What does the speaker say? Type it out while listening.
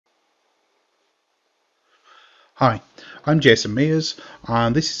Hi, I'm Jason Mears,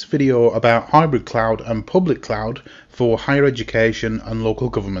 and this is a video about hybrid cloud and public cloud for higher education and local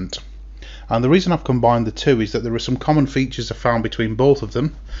government. And the reason I've combined the two is that there are some common features I found between both of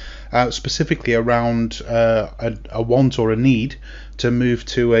them, specifically around a want or a need to move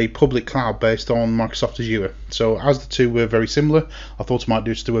to a public cloud based on Microsoft Azure. So as the two were very similar, I thought I might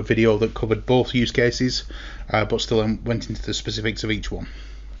just do a video that covered both use cases, but still went into the specifics of each one.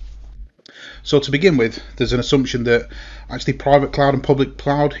 So to begin with, there's an assumption that actually private cloud and public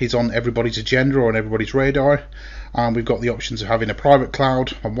cloud is on everybody's agenda or on everybody's radar. And we've got the options of having a private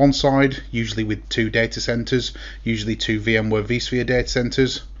cloud on one side, usually with 2 data centers, usually 2 VMware vSphere data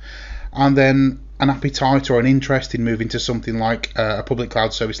centers, and then an appetite or an interest in moving to something like a public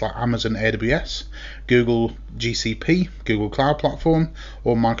cloud service like Amazon AWS, Google GCP, Google Cloud Platform,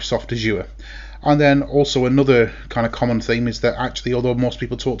 or Microsoft Azure. And then also another kind of common theme is that actually, although most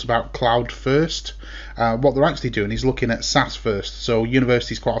people talked about cloud first, what they're actually doing is looking at SaaS first. So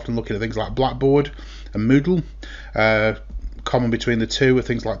universities quite often looking at things like Blackboard and Moodle. Common between the two are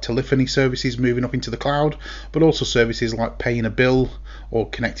things like telephony services moving up into the cloud, but also services like paying a bill or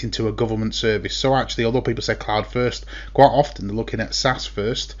connecting to a government service. So actually, although people say cloud first, quite often they're looking at SaaS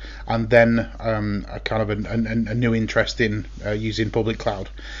first, and then a kind of a new interest in using public cloud.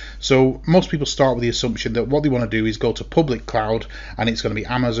 So most people start with the assumption that what they want to do is go to public cloud, and it's going to be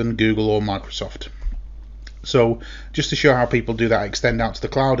Amazon, Google, or Microsoft. So just to show how people do that, extend out to the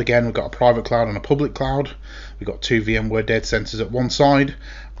cloud, again, we've got a private cloud and a public cloud. We've got 2 VMware data centers at one side,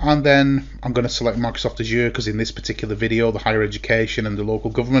 and then I'm going to select Microsoft Azure because in this particular video, the higher education and the local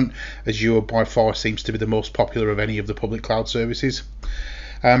government, Azure by far seems to be the most popular of any of the public cloud services.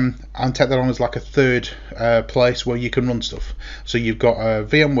 And take that on as like a third place where you can run stuff. So you've got a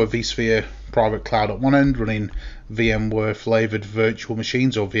VMware vSphere private cloud at one end running VMware flavored virtual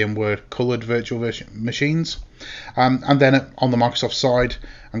machines or VMware colored virtual machines, and then on the Microsoft side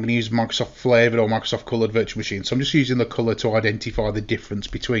I'm going to use Microsoft flavored or Microsoft colored virtual machines. So I'm just using the color to identify the difference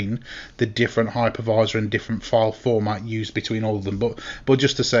between the different hypervisor and different file format used between all of them, but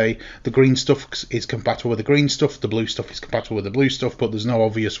just to say the green stuff is compatible with the green stuff, the blue stuff is compatible with the blue stuff, but there's no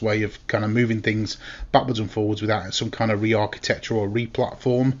obvious way of kind of moving things backwards and forwards without some kind of re-architecture or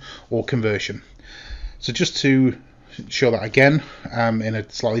re-platform or conversion. So just to show that again in a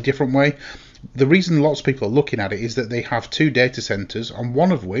slightly different way, the reason lots of people are looking at it is that they have 2 data centers, and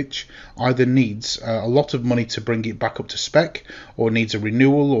one of which either needs a lot of money to bring it back up to spec or needs a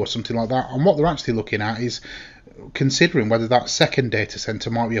renewal or something like that. And what they're actually looking at is considering whether that second data center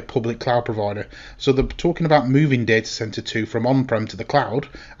might be a public cloud provider. So they're talking about moving data center 2 from on-prem to the cloud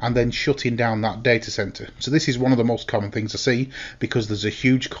and then shutting down that data center. So this is one of the most common things I see because there's a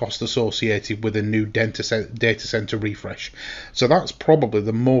huge cost associated with a new data center refresh. So that's probably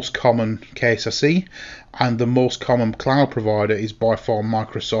the most common case I see, and the most common cloud provider is by far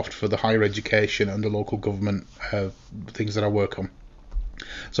Microsoft for the higher education and the local government things that I work on.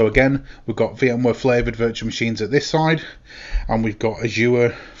 So again, we've got VMware flavored virtual machines at this side, and we've got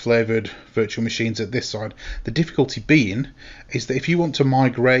Azure flavored virtual machines at this side. The difficulty being is that if you want to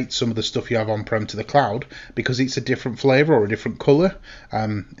migrate some of the stuff you have on-prem to the cloud, because it's a different flavor or a different color,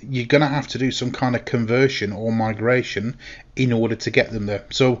 you're going to have to do some kind of conversion or migration in order to get them there.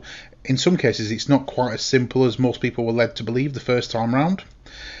 So in some cases, it's not quite as simple as most people were led to believe the first time round.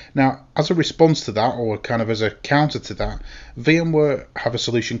 Now, as a response to that, or kind of as a counter to that, VMware have a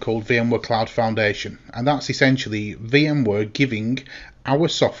solution called VMware Cloud Foundation, and that's essentially VMware giving our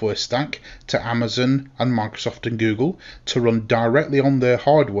software stack to Amazon and Microsoft and Google to run directly on their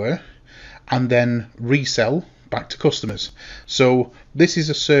hardware and then resell back to customers. So this is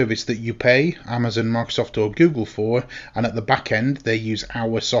a service that you pay Amazon, Microsoft or Google for, and at the back end they use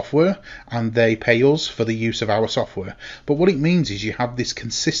our software and they pay us for the use of our software. But what it means is you have this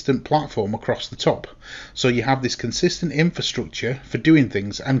consistent platform across the top. So you have this consistent infrastructure for doing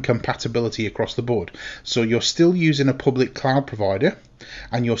things and compatibility across the board. So you're still using a public cloud provider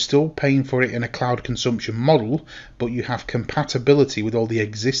and you're still paying for it in a cloud consumption model, but you have compatibility with all the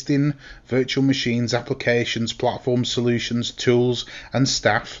existing virtual machines, applications, platform solutions, tools and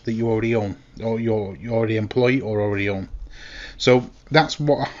staff that you already own, or you already employ or already own. So that's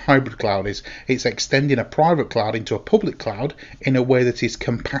what a hybrid cloud is. It's extending a private cloud into a public cloud in a way that is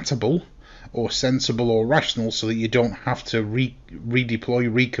compatible or sensible or rational, so that you don't have to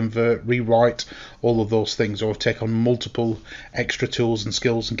redeploy, reconvert, rewrite all of those things, or take on multiple extra tools and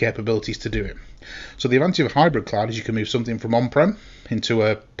skills and capabilities to do it. So the advantage of a hybrid cloud is you can move something from on-prem into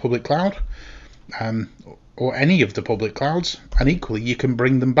a public cloud, or any of the public clouds, and equally you can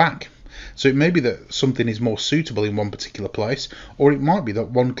bring them back. So it may be that something is more suitable in one particular place, or it might be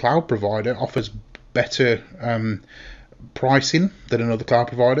that one cloud provider offers better pricing than another cloud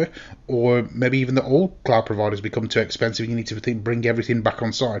provider, or maybe even that all cloud providers become too expensive and you need to bring everything back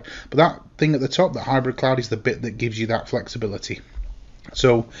on side. But that thing at the top, the hybrid cloud, is the bit that gives you that flexibility.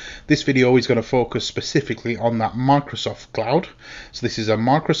 So this video is going to focus specifically on that Microsoft cloud. So this is a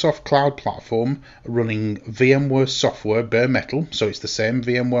Microsoft cloud platform running VMware software bare metal. So it's the same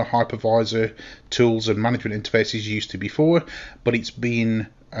VMware hypervisor tools and management interfaces you used to before, but it's been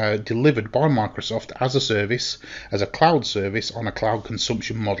delivered by Microsoft as a service, as a cloud service on a cloud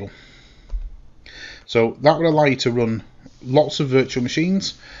consumption model. So that would allow you to run lots of virtual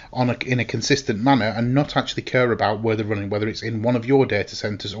machines in a consistent manner and not actually care about where they're running, whether it's in one of your data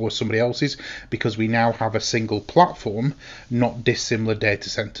centers or somebody else's, because we now have a single platform, not dissimilar data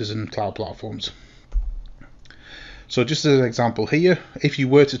centers and cloud platforms. So just as an example here, if you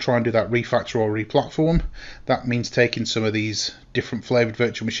were to try and do that refactor or replatform, that means taking some of these different flavored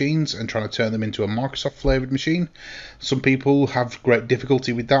virtual machines and trying to turn them into a Microsoft flavored machine. Some people have great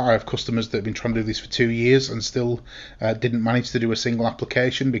difficulty with that. I have customers that have been trying to do this for 2 years and still didn't manage to do a single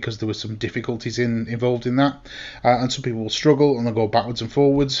application because there were some difficulties involved in that. And some people will struggle and they'll go backwards and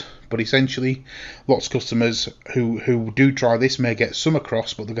forwards. But essentially, lots of customers who do try this may get some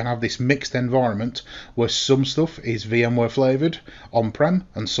across, but they're going to have this mixed environment where some stuff is VMware flavored on-prem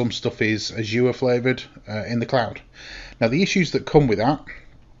and some stuff is Azure flavored in the cloud. Now, the issues that come with that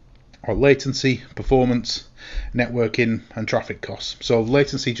are latency, performance, networking, and traffic costs. So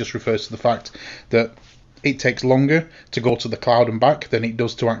latency just refers to the fact that it takes longer to go to the cloud and back than it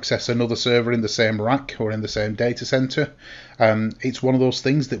does to access another server in the same rack or in the same data center. It's one of those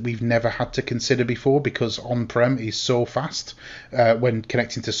things that we've never had to consider before, because on-prem is so fast when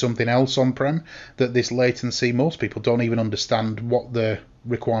connecting to something else on-prem that this latency, most people don't even understand what the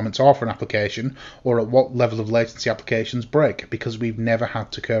requirements are for an application or at what level of latency applications break, because we've never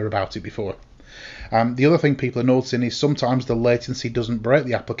had to care about it before. The other thing people are noticing is sometimes the latency doesn't break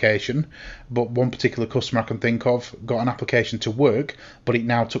the application, but one particular customer I can think of got an application to work, but it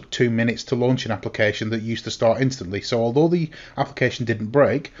now took 2 minutes to launch an application that used to start instantly. So although the application didn't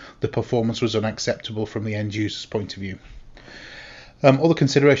break, the performance was unacceptable from the end user's point of view. Other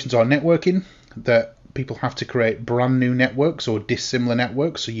considerations are networking, that people have to create brand new networks or dissimilar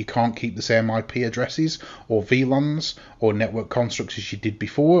networks, so you can't keep the same IP addresses or VLANs or network constructs as you did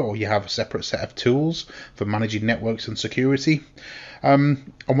before, or you have a separate set of tools for managing networks and security.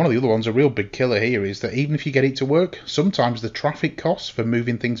 And one of the other ones, a real big killer here, is that even if you get it to work, sometimes the traffic costs for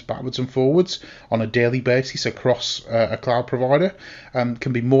moving things backwards and forwards on a daily basis across a cloud provider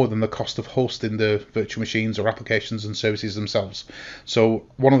can be more than the cost of hosting the virtual machines or applications and services themselves. So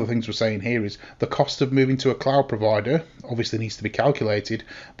one of the things we're saying here is the cost of moving to a cloud provider obviously needs to be calculated,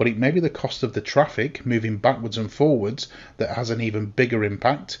 but it may be the cost of the traffic moving backwards and forwards that has an even bigger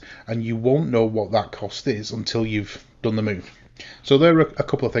impact, and you won't know what that cost is until you've done the move. So there are a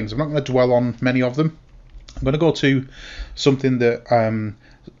couple of things. I'm not going to dwell on many of them. I'm going to go to something that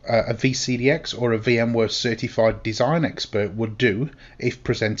a VCDX or a VMware certified design expert would do if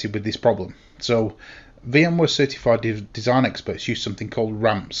presented with this problem. So VMware certified design experts use something called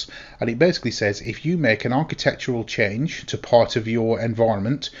ramps, and it basically says if you make an architectural change to part of your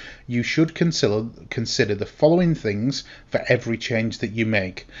environment, you should consider the following things for every change that you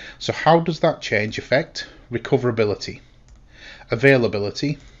make. So how does that change affect recoverability,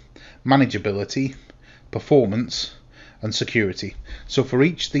 availability, manageability, performance, and security? So for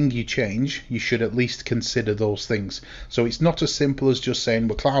each thing you change, you should at least consider those things. So it's not as simple as just saying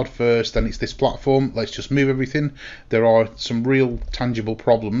we're cloud first and it's this platform, let's just move everything. There are some real tangible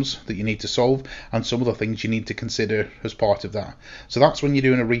problems that you need to solve and some other things you need to consider as part of that. So that's when you're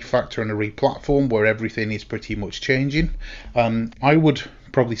doing a refactor and a replatform where everything is pretty much changing. I would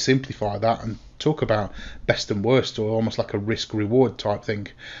probably simplify that and talk about best and worst, or almost like a risk reward type thing.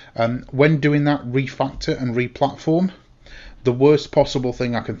 When doing that refactor and replatform, the worst possible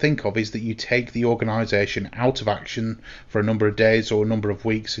thing I can think of is that you take the organization out of action for a number of days or a number of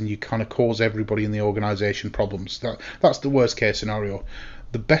weeks and you kind of cause everybody in the organization problems. That's the worst case scenario.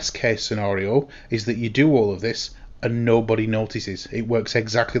 The best case scenario is that you do all of this and nobody notices. It works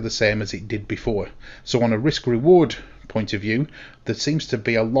exactly the same as it did before. So on a risk reward point of view, there seems to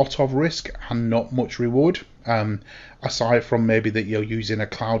be a lot of risk and not much reward, aside from maybe that you're using a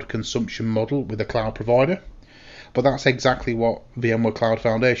cloud consumption model with a cloud provider. But that's exactly what VMware Cloud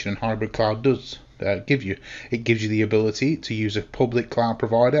Foundation and Hybrid Cloud does give you. It gives you the ability to use a public cloud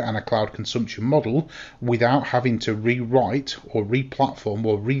provider and a cloud consumption model without having to rewrite or replatform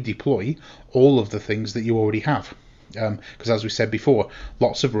or redeploy all of the things that you already have. because as we said before,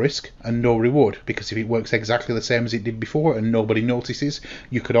 lots of risk and no reward, because if it works exactly the same as it did before and nobody notices,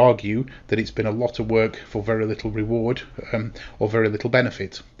 you could argue that it's been a lot of work for very little reward, or very little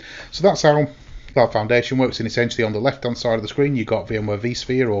benefit. So that's how Cloud Foundation works, and essentially on the left hand side of the screen you've got VMware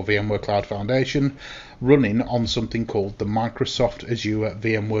vSphere or VMware Cloud Foundation running on something called the Microsoft Azure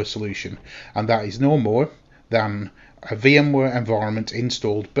VMware solution, and that is no more than a VMware environment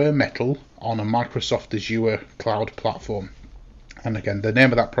installed bare metal on a Microsoft Azure cloud platform. And again, the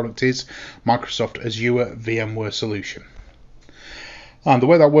name of that product is Microsoft Azure VMware solution. And the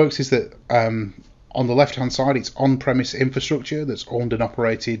way that works is that on the left hand side it's on-premise infrastructure that's owned and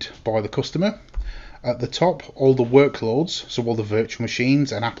operated by the customer. At the top, all the workloads, so all the virtual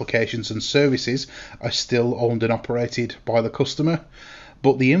machines and applications and services, are still owned and operated by the customer,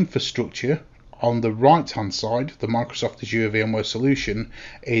 but the infrastructure on the right hand side, the Microsoft Azure VMware solution,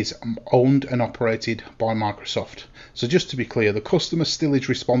 is owned and operated by Microsoft. So just to be clear, the customer still is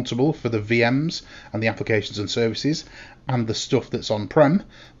responsible for the VMs and the applications and services and the stuff that's on-prem,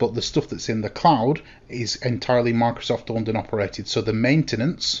 but the stuff that's in the cloud is entirely Microsoft owned and operated. So the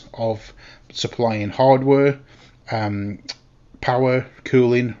maintenance of supplying hardware, power,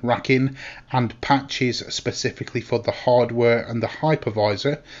 cooling, racking, and patches specifically for the hardware and the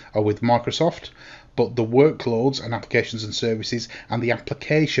hypervisor are with Microsoft, but the workloads and applications and services and the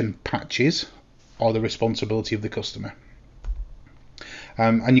application patches are the responsibility of the customer.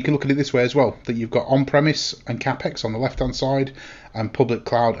 And you can look at it this way as well, that you've got on-premise and CapEx on the left-hand side and public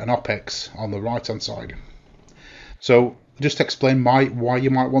cloud and OpEx on the right-hand side. So just to explain why you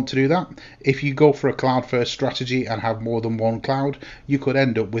might want to do that, if you go for a cloud-first strategy and have more than one cloud, you could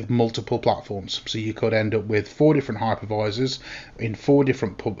end up with multiple platforms. So you could end up with 4 different hypervisors in 4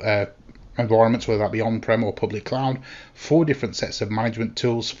 different environments, whether that be on-prem or public cloud, 4 different sets of management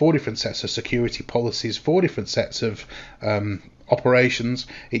tools, 4 different sets of security policies, 4 different sets of operations.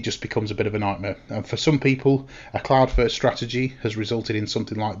 It just becomes a bit of a nightmare. And for some people, a cloud-first strategy has resulted in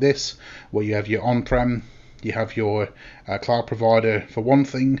something like this, where you have your on-prem, you have your cloud provider for one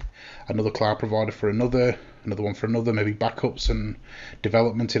thing, another cloud provider for another one for another, maybe backups and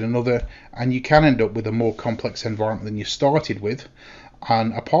development in another, and you can end up with a more complex environment than you started with.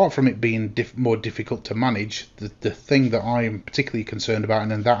 And apart from it being more difficult to manage, the thing that I'm particularly concerned about,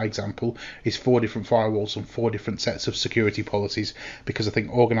 and in that example, is 4 different firewalls and 4 different sets of security policies, because I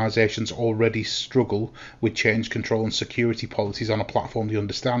think organizations already struggle with change control and security policies on a platform they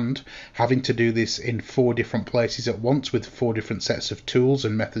understand. Having to do this in 4 different places at once with 4 different sets of tools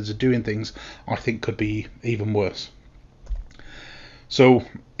and methods of doing things, I think could be even worse. So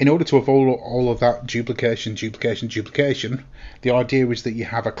in order to avoid all of that duplication, the idea is that you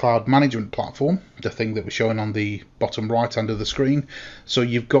have a cloud management platform, the thing that we're showing on the bottom right hand of the screen. So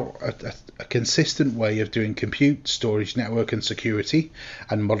you've got a consistent way of doing compute, storage, network and security,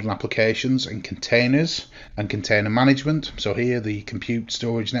 and modern applications and containers and container management. So here the compute,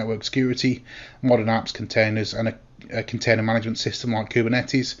 storage, network, security, modern apps, containers, and a container management system like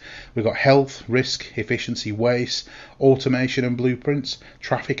Kubernetes. We've got health, risk, efficiency, waste, automation and blueprints,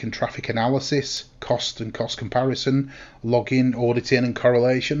 traffic and traffic analysis, cost and cost comparison, login, auditing and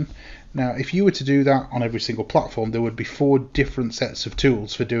correlation. Now, if you were to do that on every single platform, there would be 4 different sets of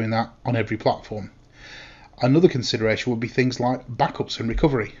tools for doing that on every platform. Another consideration would be things like backups and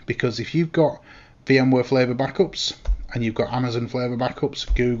recovery, because if you've got VMware flavor backups and you've got Amazon flavor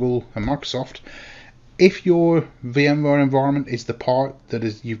backups, Google and Microsoft, if your VMware environment is the part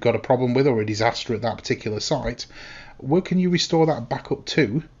that you've got a problem with or a disaster at that particular site, where can you restore that backup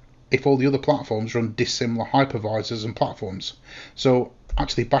to if all the other platforms run dissimilar hypervisors and platforms? So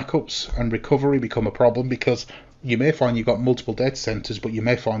actually backups and recovery become a problem, because you may find you've got multiple data centers, but you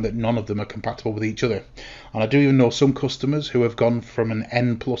may find that none of them are compatible with each other. And I do even know some customers who have gone from an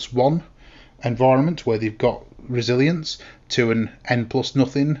N+1 environment where they've got resilience to an N plus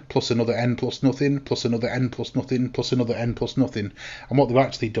nothing plus another N plus nothing plus another N plus nothing plus another N plus nothing, and what they've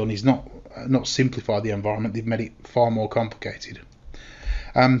actually done is not simplify the environment, they've made it far more complicated.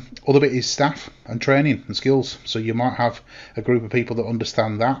 Other bit is staff and training and skills. So you might have a group of people that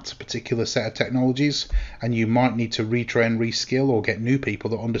understand that particular set of technologies, and you might need to retrain, reskill, or get new people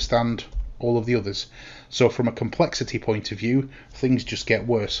that understand all of the others. So from a complexity point of view, things just get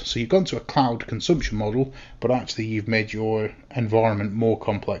worse. So you've gone to a cloud consumption model, but actually you've made your environment more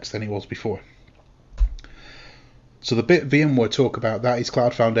complex than it was before. So the bit VMware talk about that is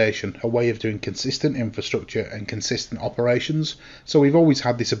Cloud Foundation, a way of doing consistent infrastructure and consistent operations. So we've always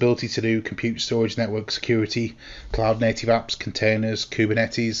had this ability to do compute, storage, network, security, cloud native apps, containers,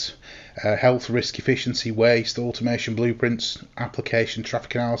 Kubernetes, health, risk, efficiency, waste, automation, blueprints, application,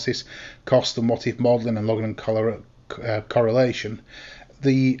 traffic analysis, cost and what if modeling, and logging and correlation.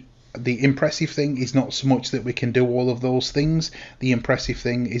 The impressive thing is not so much that we can do all of those things. The impressive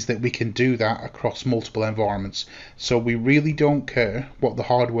thing is that we can do that across multiple environments. So we really don't care what the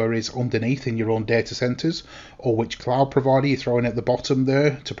hardware is underneath in your own data centers, or which cloud provider you're throwing at the bottom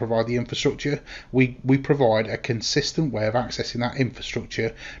there to provide the infrastructure. We provide a consistent way of accessing that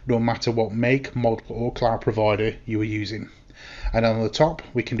infrastructure no matter what make, model or cloud provider you are using. And on the top,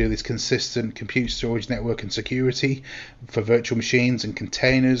 we can do this consistent compute, storage, network and security for virtual machines and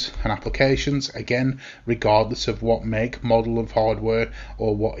containers and applications, again, regardless of what make, model of hardware,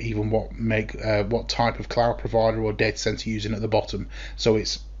 or what type of cloud provider or data center you're using at the bottom. So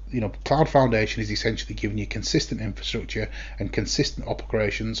it's, Cloud Foundation is essentially giving you consistent infrastructure and consistent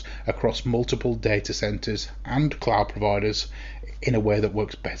operations across multiple data centers and cloud providers in a way that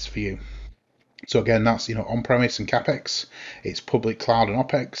works best for you. So again, that's on-premise and CapEx, it's public cloud and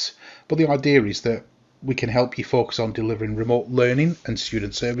OpEx, but the idea is that we can help you focus on delivering remote learning and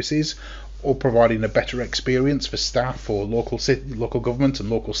student services, or providing a better experience for staff or local government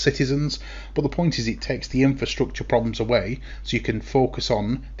and local citizens. But the point is, it takes the infrastructure problems away so you can focus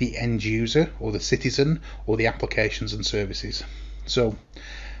on the end user or the citizen or the applications and services. So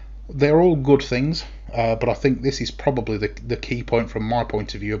they're all good things, but I think this is probably the key point from my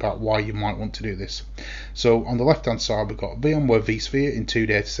point of view about why you might want to do this. So on the left hand side, we've got VMware vSphere in 2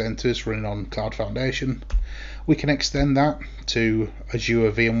 data centers running on Cloud Foundation. We can extend that to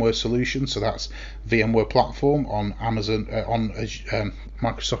Azure VMware solution, so that's VMware platform on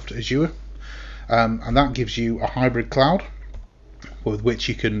Microsoft Azure, and that gives you a hybrid cloud with which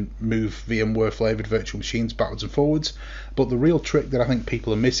you can move VMware flavored virtual machines backwards and forwards. But the real trick that I think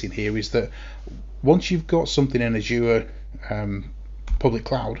people are missing here is that once you've got something in Azure public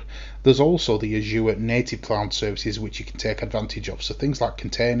cloud, there's also the Azure native cloud services which you can take advantage of. So things like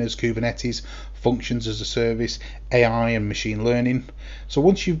containers, Kubernetes, functions as a service, AI and machine learning. So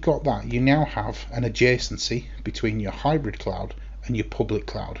once you've got that, you now have an adjacency between your hybrid cloud and your public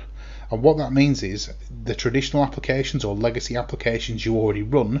cloud. And what that means is the traditional applications or legacy applications you already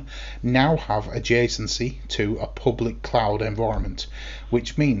run now have adjacency to a public cloud environment,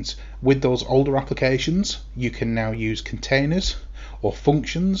 which means with those older applications, you can now use containers or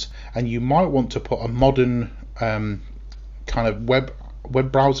functions, and you might want to put a modern kind of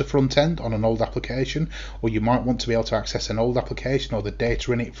web browser front end on an old application, or you might want to be able to access an old application or the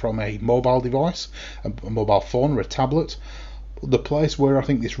data in it from a mobile device, a mobile phone or a tablet. The place where I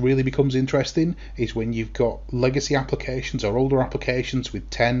think this really becomes interesting is when you've got legacy applications or older applications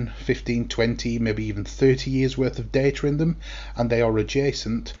with 10, 15, 20, maybe even 30 years worth of data in them, and they are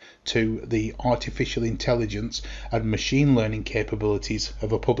adjacent to the artificial intelligence and machine learning capabilities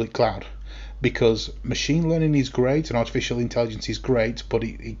of a public cloud. Because machine learning is great and artificial intelligence is great, but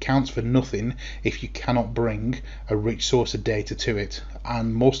it counts for nothing if you cannot bring a rich source of data to it.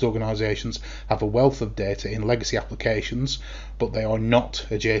 And most organizations have a wealth of data in legacy applications, but they are not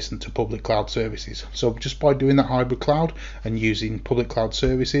adjacent to public cloud services. So just by doing that hybrid cloud and using public cloud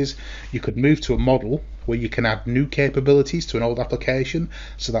services, you could move to a model where you can add new capabilities to an old application.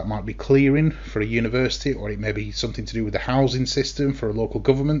 So that might be clearing for a university, or it may be something to do with the housing system for a local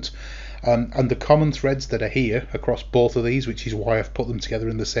government. And the common threads that are here across both of these, which is why I've put them together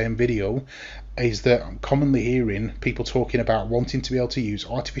in the same video, is that I'm commonly hearing people talking about wanting to be able to use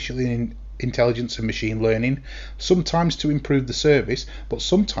artificial intelligence and machine learning, sometimes to improve the service, but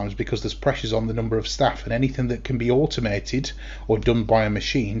sometimes because there's pressures on the number of staff, and anything that can be automated or done by a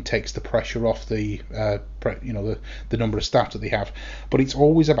machine takes the pressure off the number of staff that they have. But it's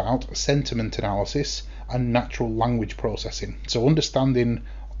always about sentiment analysis and natural language processing. So understanding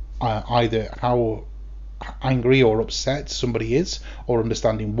either how angry or upset somebody is, or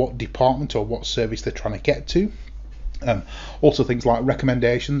understanding what department or what service they're trying to get to. Also things like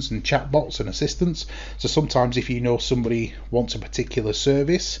recommendations and chatbots and assistants. So sometimes if you know somebody wants a particular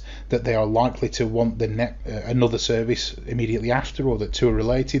service, that they are likely to want another service immediately after, or that two are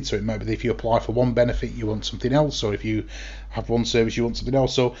related. So it might be if you apply for one benefit you want something else, or if you have one service you want something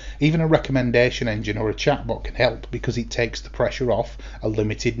else. So even a recommendation engine or a chatbot can help, because it takes the pressure off a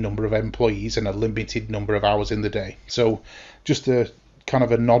limited number of employees and a limited number of hours in the day. So just a kind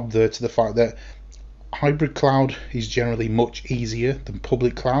of a nod there to the fact that hybrid cloud is generally much easier than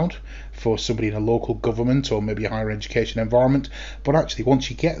public cloud for somebody in a local government or maybe a higher education environment. But actually, once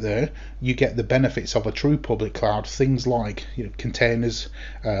you get there, you get the benefits of a true public cloud. Things like containers,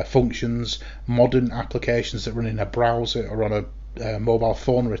 functions, modern applications that run in a browser or on a mobile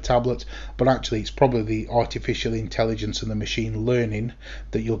phone or a tablet, but actually it's probably the artificial intelligence and the machine learning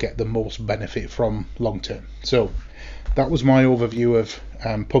that you'll get the most benefit from long term. So that was my overview of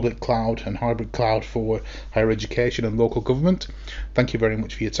public cloud and hybrid cloud for higher education and local government. Thank you very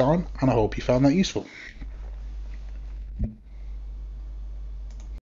much for your time, and I hope you found that useful.